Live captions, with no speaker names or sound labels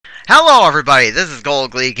Hello everybody, this is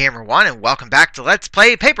Gold Glee Gamer 1 and welcome back to Let's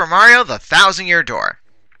Play Paper Mario The Thousand Year Door.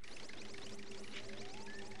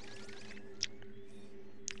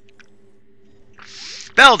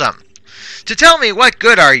 Beldum, to tell me what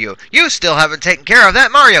good are you? You still haven't taken care of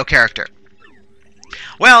that Mario character.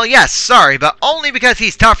 Well, yes, sorry, but only because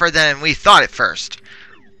he's tougher than we thought at first.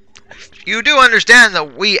 You do understand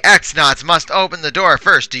that we X-Nauts must open the door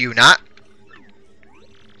first, do you not?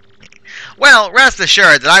 Well, rest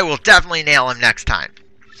assured that I will definitely nail him next time.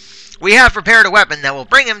 We have prepared a weapon that will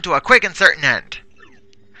bring him to a quick and certain end.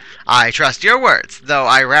 I trust your words, though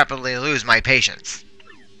I rapidly lose my patience.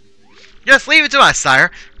 Just leave it to us, sire.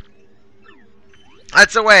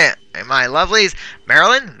 That's the way, my lovelies.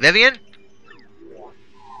 Marilyn, Vivian?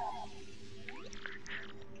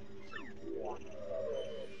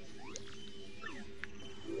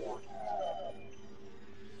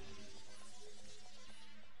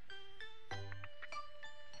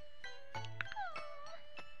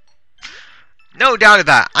 No doubt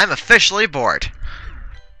about it, I'm officially bored.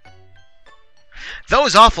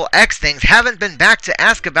 Those awful X things haven't been back to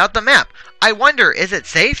ask about the map. I wonder, is it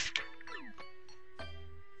safe?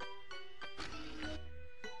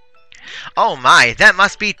 Oh my, that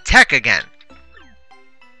must be Tech again.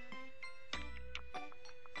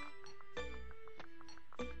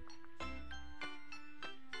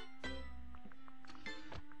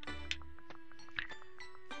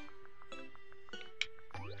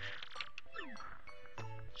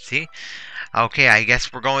 See? Okay, I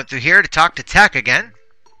guess we're going through here to talk to Tech again.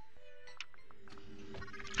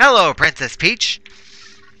 Hello, Princess Peach.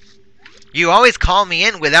 You always call me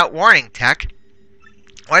in without warning, Tech.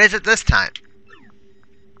 What is it this time?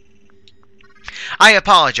 I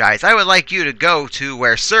apologize. I would like you to go to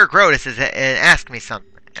where Sir Grotus is and ask him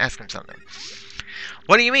something.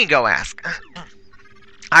 What do you mean, go ask?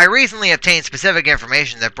 I recently obtained specific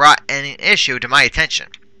information that brought an issue to my attention.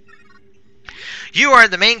 You are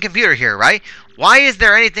the main computer here, right? Why is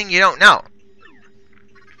there anything you don't know?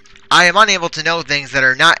 I am unable to know things that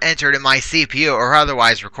are not entered in my CPU or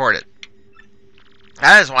otherwise recorded.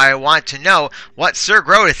 That is why I want to know what Sir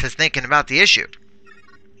Grotus is thinking about the issue.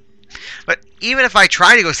 But even if I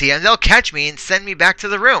try to go see him, they'll catch me and send me back to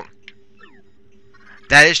the room.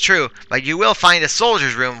 That is true, but you will find a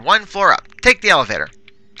soldier's room one floor up. Take the elevator.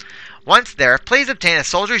 Once there, please obtain a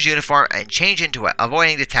soldier's uniform and change into it,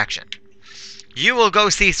 avoiding detection. You will go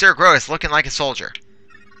see Sir Grotus looking like a soldier.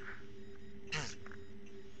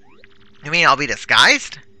 You mean I'll be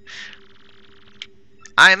disguised?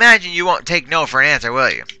 I imagine you won't take no for an answer, will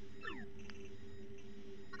you?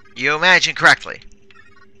 You imagine correctly.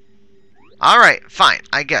 Alright, fine,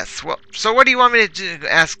 I guess. Well, so what do you want me to do,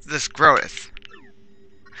 ask this Grotus?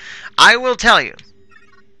 I will tell you.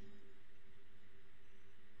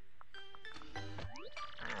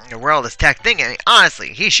 The world is Tech thinking. Honestly,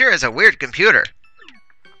 he sure is a weird computer.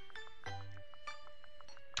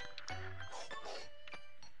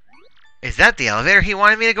 Is that the elevator he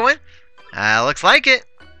wanted me to go in? Looks like it.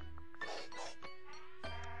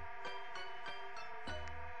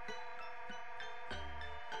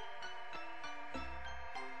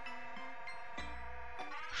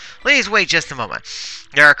 Please wait just a moment.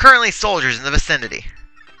 There are currently soldiers in the vicinity.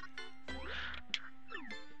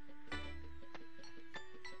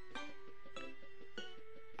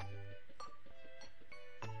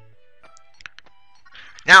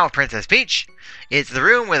 Now, Princess Peach, it's the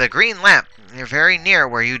room with a green lamp. You're very near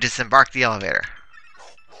where you disembarked the elevator.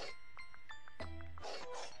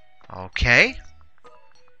 Okay.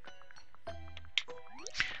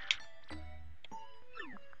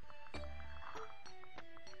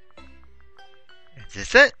 Is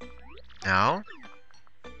this it? No.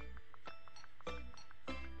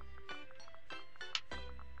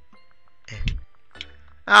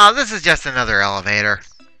 Oh, this is just another elevator.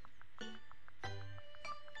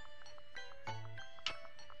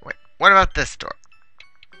 What about this door?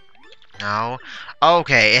 No.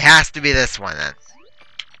 Okay, it has to be this one then.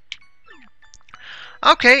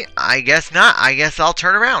 Okay, I guess not. I guess I'll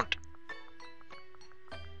turn around.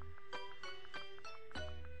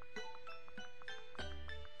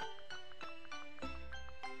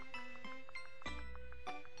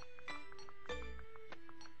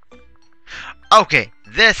 Okay,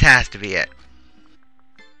 this has to be it.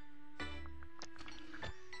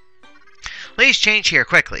 Please change here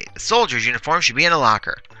quickly. The soldier's uniform should be in a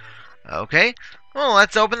locker. Okay. Well,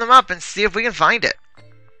 let's open them up and see if we can find it.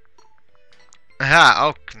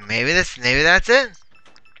 Aha, oh, maybe that's it?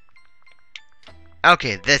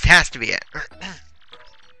 Okay, this has to be it.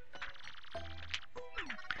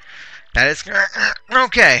 That is...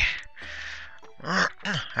 Okay.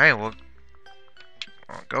 Alright, we'll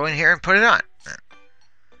Go in here and put it on.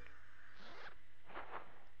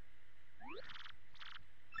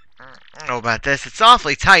 I don't know about this. It's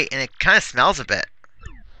awfully tight and it kind of smells a bit.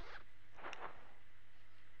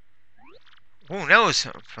 Who knows?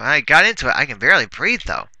 If I got into it, I can barely breathe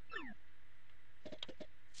though.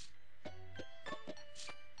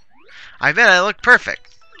 I bet I look perfect.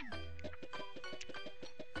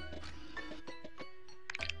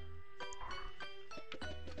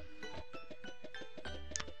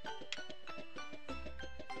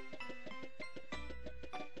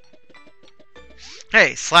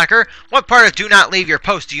 Hey, slacker, what part of do not leave your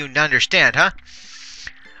post do you understand, huh?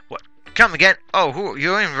 What? Come again? Oh, who?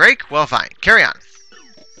 You in break? Well, fine. Carry on.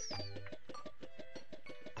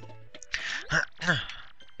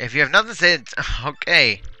 If you have nothing to say,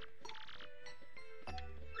 okay.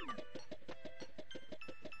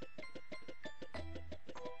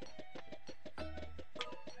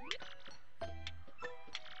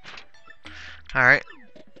 Alright.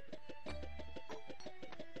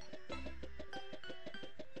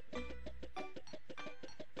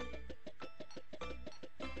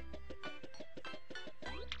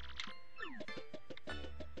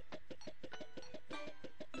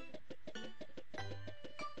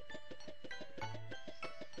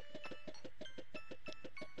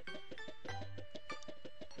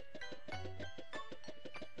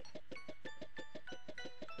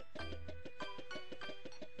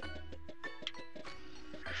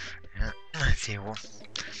 Let's see.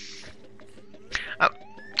 Oh.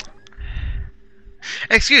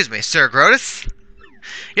 Excuse me, Sir Grotus?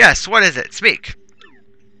 Yes, what is it? Speak.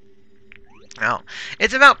 Well,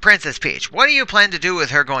 it's about Princess Peach. What do you plan to do with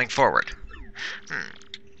her going forward?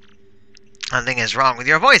 Nothing is wrong with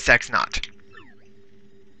your voice, X-Not.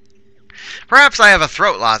 Perhaps I have a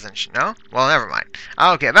throat lozenge, no? Well, never mind.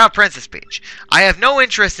 Okay, about Princess Peach. I have no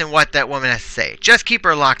interest in what that woman has to say. Just keep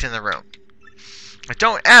her locked in the room. But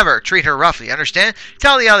don't ever treat her roughly, understand?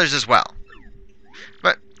 Tell the others as well.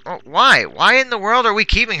 But why? Why in the world are we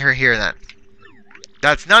keeping her here then?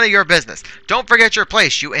 That's none of your business. Don't forget your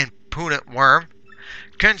place, you impudent worm.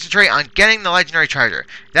 Concentrate on getting the legendary treasure.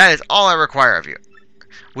 That is all I require of you.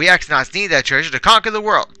 We X-Nauts need that treasure to conquer the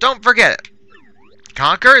world. Don't forget it.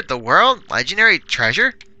 Conquer the world? Legendary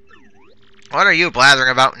treasure? What are you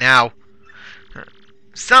blathering about now?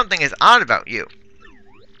 Something is odd about you.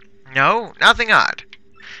 No, nothing odd.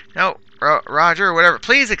 No, Roger, whatever.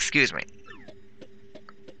 Please excuse me.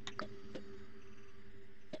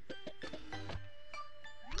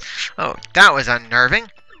 Oh, that was unnerving.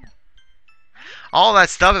 All that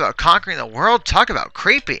stuff about conquering the world? Talk about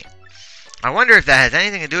creepy. I wonder if that has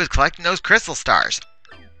anything to do with collecting those crystal stars.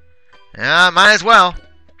 Yeah, might as well.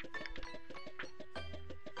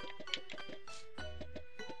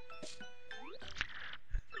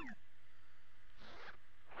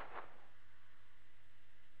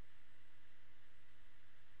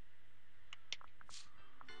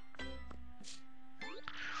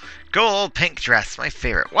 Good old pink dress, my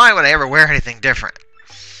favorite. Why would I ever wear anything different?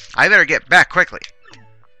 I better get back quickly.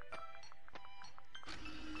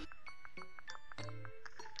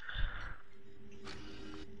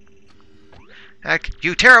 Heck,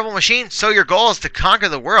 you terrible machine, so your goal is to conquer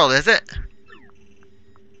the world, is it?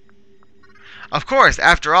 Of course,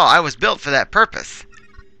 after all, I was built for that purpose.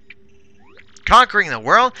 Conquering the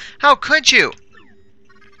world? How could you?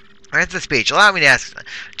 That's a speech. Allow me to ask,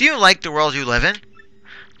 do you like the world you live in?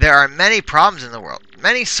 There are many problems in the world,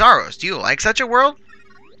 many sorrows. Do you like such a world?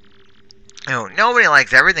 No, nobody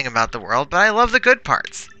likes everything about the world, but I love the good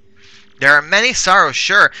parts. There are many sorrows,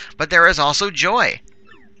 sure, but there is also joy.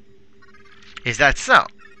 Is that so?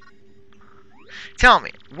 Tell me,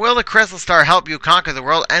 will the crystal star help you conquer the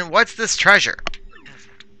world, and what's this treasure?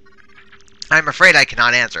 I'm afraid I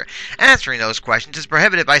cannot answer. Answering those questions is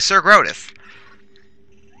prohibited by Sir Grotus.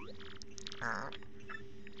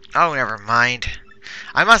 Oh, never mind.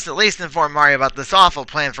 I must at least inform Mario about this awful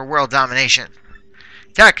plan for world domination.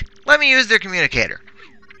 Tech, let me use their communicator.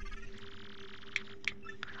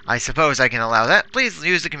 I suppose I can allow that. Please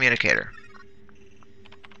use the communicator.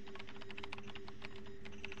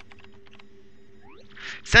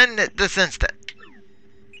 Send it this instant.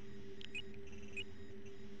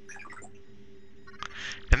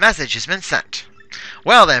 The message has been sent.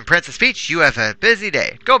 Well then, Princess Peach, you have a busy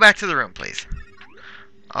day. Go back to the room, please.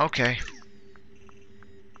 Okay.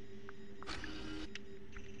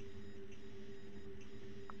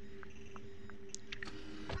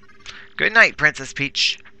 Good night, Princess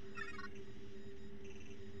Peach.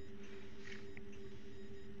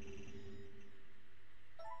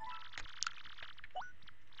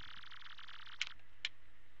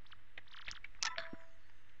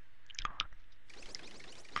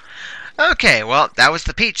 Okay, well, that was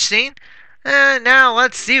the Peach scene. And now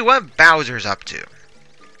let's see what Bowser's up to.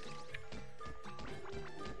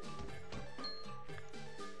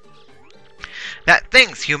 That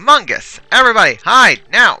thing's humongous! Everybody, hide!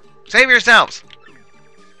 Now! Save yourselves!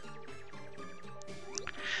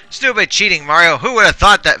 Stupid cheating, Mario! Who would have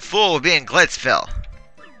thought that fool would be in Glitzville?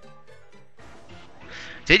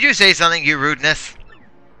 Did you say something, you rudeness?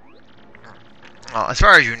 Well, as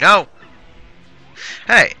far as you know.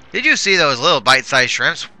 Hey, did you see those little bite-sized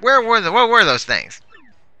shrimps? What were those things?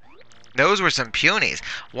 Those were some punies.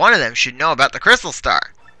 One of them should know about the Crystal Star.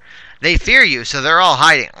 They fear you, so they're all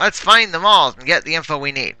hiding. Let's find them all and get the info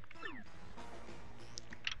we need.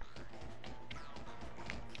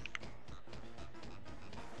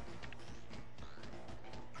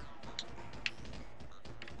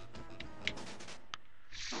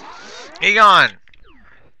 Be gone!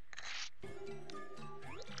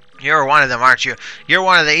 You're one of them, aren't you? You're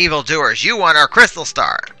one of the evildoers. You want our Crystal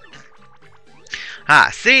Star. Ah,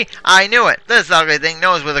 see? I knew it. This ugly thing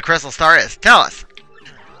knows where the Crystal Star is. Tell us.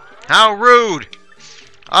 How rude!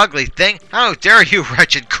 Ugly thing! How dare you,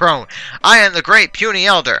 wretched crone! I am the great puny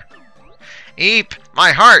elder! Eep!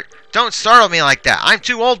 My heart! Don't startle me like that! I'm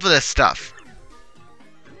too old for this stuff!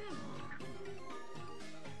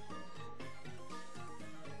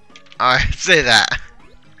 I say that.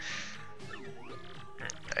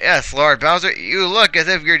 Yes, Lord Bowser, you look as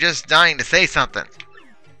if you're just dying to say something.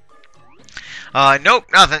 Nope,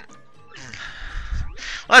 nothing.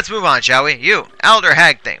 Let's move on, shall we? You, Elder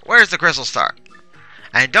Hag thing, where's the Crystal Star?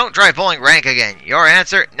 And don't try pulling rank again. Your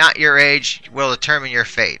answer, not your age, will determine your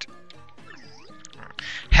fate.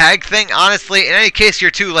 Hag thing, honestly, in any case,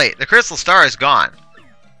 you're too late. The Crystal Star is gone.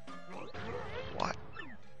 What?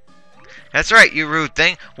 That's right, you rude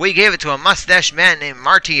thing. We gave it to a mustached man named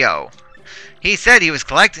Martio. He said he was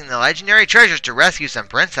collecting the legendary treasures to rescue some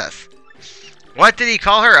princess. What did he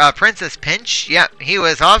call her? Princess Pinch? Yep, he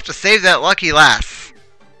was off to save that lucky lass.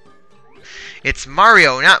 It's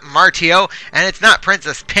Mario, not Martio, and it's not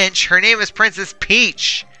Princess Pinch. Her name is Princess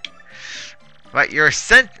Peach. But your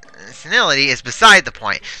senility is beside the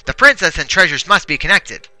point. The princess and treasures must be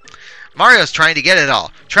connected. Mario's trying to get it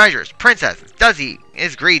all. Treasures, princesses. Does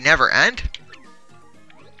his greed never end?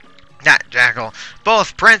 That jackal.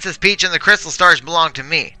 Both Princess Peach and the Crystal Stars belong to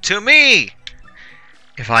me. To me!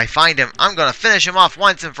 If I find him, I'm gonna finish him off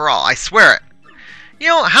once and for all. I swear it. You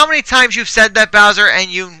know how many times you've said that, Bowser, and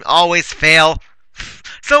you always fail?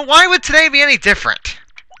 So why would today be any different?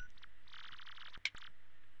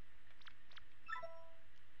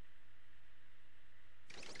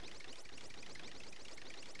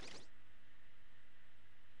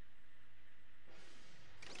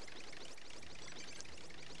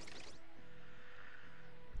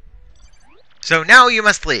 So now you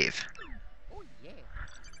must leave.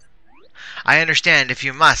 I understand. If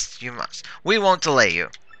you must, you must. We won't delay you.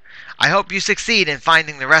 I hope you succeed in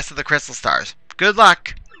finding the rest of the Crystal Stars. Good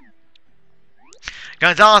luck.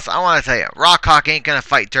 Gonzalez, I want to tell you, Rockhawk ain't going to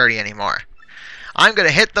fight dirty anymore. I'm going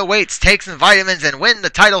to hit the weights, take some vitamins, and win the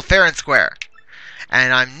title fair and square.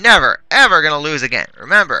 And I'm never, ever going to lose again.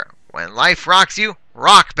 Remember, when life rocks you,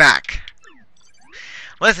 rock back.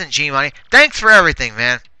 Listen, G-Money, thanks for everything,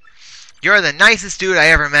 man. You're the nicest dude I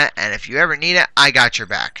ever met, and if you ever need it, I got your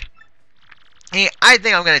back. Hey, I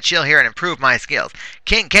think I'm going to chill here and improve my skills.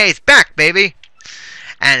 King K's back, baby!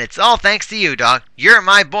 And it's all thanks to you, dog. You're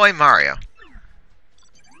my boy Mario.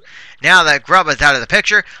 Now that Grub is out of the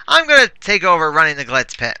picture, I'm going to take over running the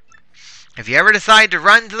Glitz Pit. If you ever decide to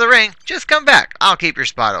run to the ring, just come back. I'll keep your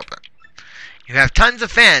spot open. You have tons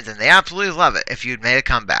of fans, and they absolutely love it if you'd made a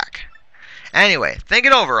comeback. Anyway, think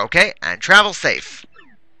it over, okay? And travel safe.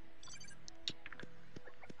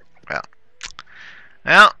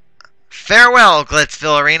 Well, farewell,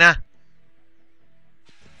 Glitzville Arena.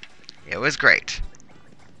 It was great.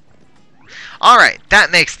 Alright, that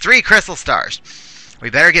makes 3 Crystal Stars. We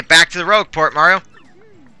better get back to the Rogue Port, Mario.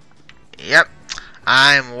 Yep,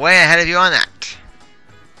 I'm way ahead of you on that.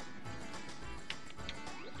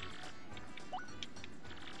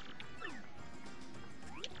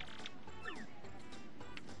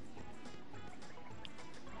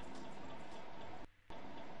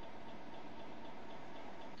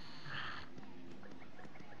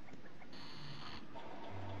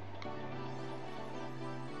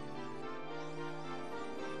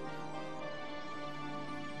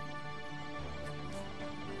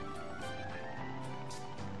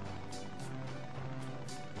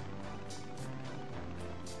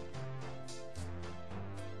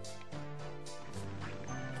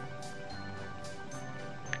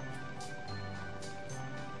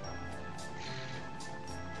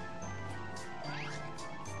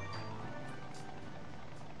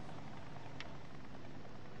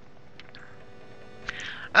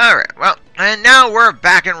 Alright, well, and now we're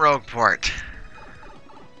back in Rogueport.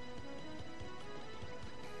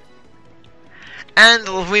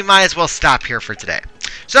 And we might as well stop here for today.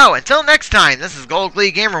 So, until next time, this is Gold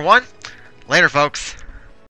Glee Gamer 1. Later, folks.